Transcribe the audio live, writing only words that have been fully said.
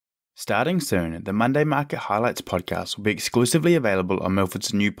Starting soon, the Monday Market Highlights podcast will be exclusively available on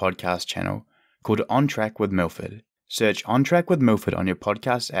Milford's new podcast channel called On Track with Milford. Search On Track with Milford on your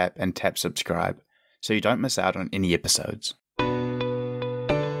podcast app and tap subscribe so you don't miss out on any episodes.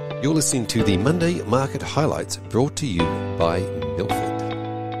 You're listening to the Monday Market Highlights brought to you by Milford.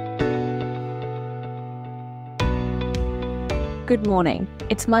 Good morning.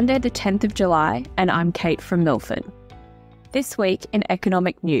 It's Monday the 10th of July and I'm Kate from Milford. This week in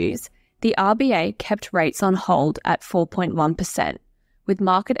economic news, the RBA kept rates on hold at 4.1%, with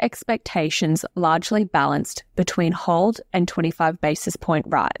market expectations largely balanced between hold and 25 basis point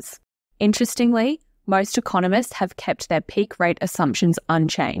rise. Interestingly, most economists have kept their peak rate assumptions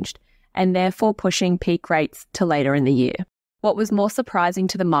unchanged and therefore pushing peak rates to later in the year. What was more surprising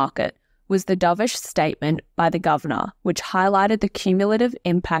to the market was the dovish statement by the governor, which highlighted the cumulative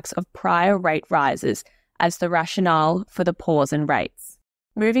impacts of prior rate rises as the rationale for the pause in rates.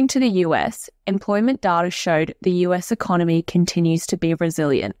 Moving to the US, employment data showed the US economy continues to be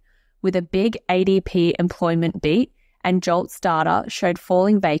resilient, with a big ADP employment beat, and JOLTS data showed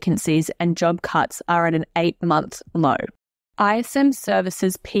falling vacancies and job cuts are at an 8-month low. ISM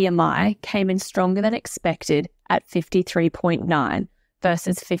Services PMI came in stronger than expected at 53.9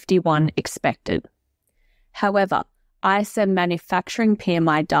 versus 51 expected. However, ISM manufacturing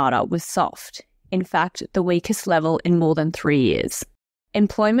PMI data was soft, in fact, the weakest level in more than 3 years.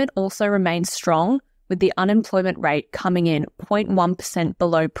 Employment also remains strong, with the unemployment rate coming in 0.1%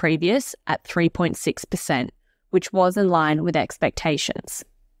 below previous at 3.6%, which was in line with expectations.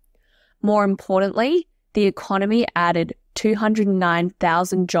 More importantly, the economy added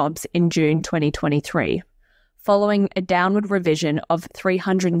 209,000 jobs in June 2023, following a downward revision of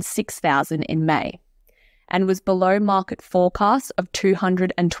 306,000 in May, and was below market forecasts of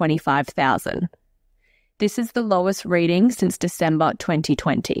 225,000. This is the lowest reading since December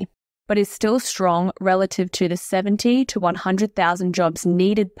 2020, but is still strong relative to the 70 to 100,000 jobs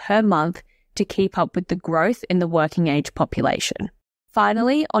needed per month to keep up with the growth in the working age population.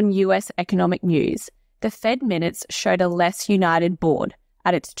 Finally, on US economic news, the Fed minutes showed a less united board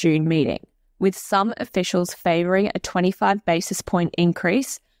at its June meeting, with some officials favouring a 25 basis point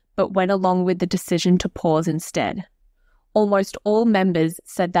increase, but went along with the decision to pause instead. Almost all members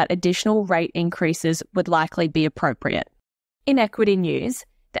said that additional rate increases would likely be appropriate. In equity news,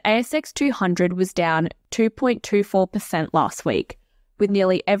 the ASX 200 was down 2.24% last week, with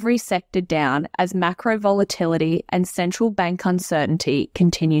nearly every sector down as macro volatility and central bank uncertainty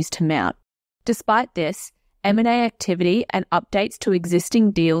continues to mount. Despite this, M&A activity and updates to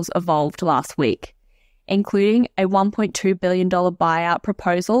existing deals evolved last week, including a $1.2 billion buyout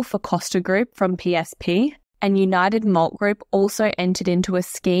proposal for Costa Group from PSP, and United Malt Group also entered into a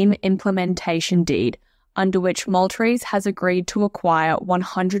scheme implementation deed under which Maltese has agreed to acquire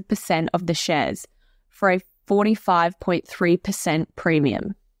 100% of the shares for a 45.3%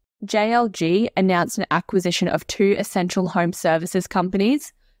 premium. JLG announced an acquisition of 2 essential home services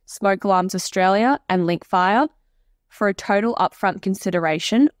companies, Smoke Alarms Australia and Linkfire, for a total upfront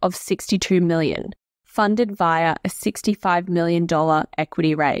consideration of $62 million, funded via a $65 million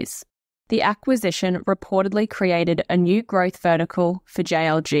equity raise. The acquisition reportedly created a new growth vertical for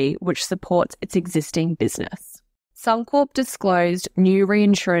JLG, which supports its existing business. Suncorp disclosed new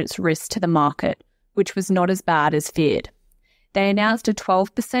reinsurance risks to the market, which was not as bad as feared. They announced a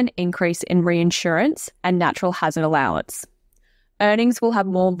 12% increase in reinsurance and natural hazard allowance. Earnings will have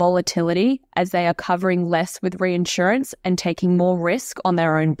more volatility as they are covering less with reinsurance and taking more risk on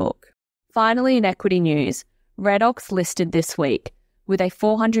their own book. Finally, in equity news, Redox listed this week, with a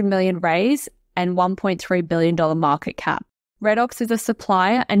 $400 million raise and $1.3 billion market cap. Redox is a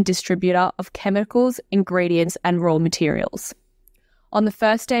supplier and distributor of chemicals, ingredients, and raw materials. On the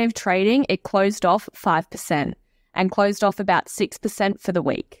first day of trading, it closed off 5% and closed off about 6% for the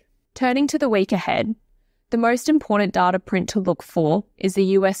week. Turning to the week ahead, the most important data print to look for is the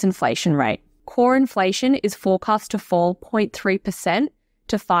US inflation rate. Core inflation is forecast to fall 0.3%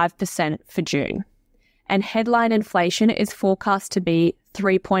 to 5% for June, and headline inflation is forecast to be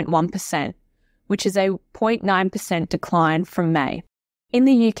 3.1%, which is a 0.9% decline from May. In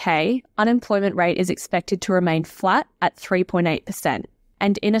the UK, unemployment rate is expected to remain flat at 3.8%,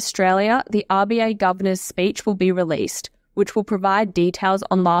 and in Australia, the RBA governor's speech will be released, which will provide details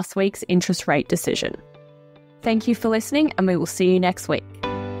on last week's interest rate decision. Thank you for listening, and we will see you next week.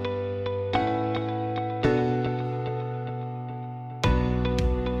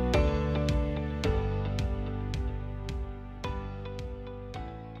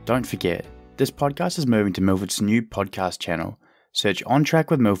 Don't forget, this podcast is moving to Milford's new podcast channel. Search On Track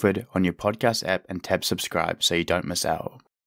with Milford on your podcast app and tap subscribe so you don't miss out.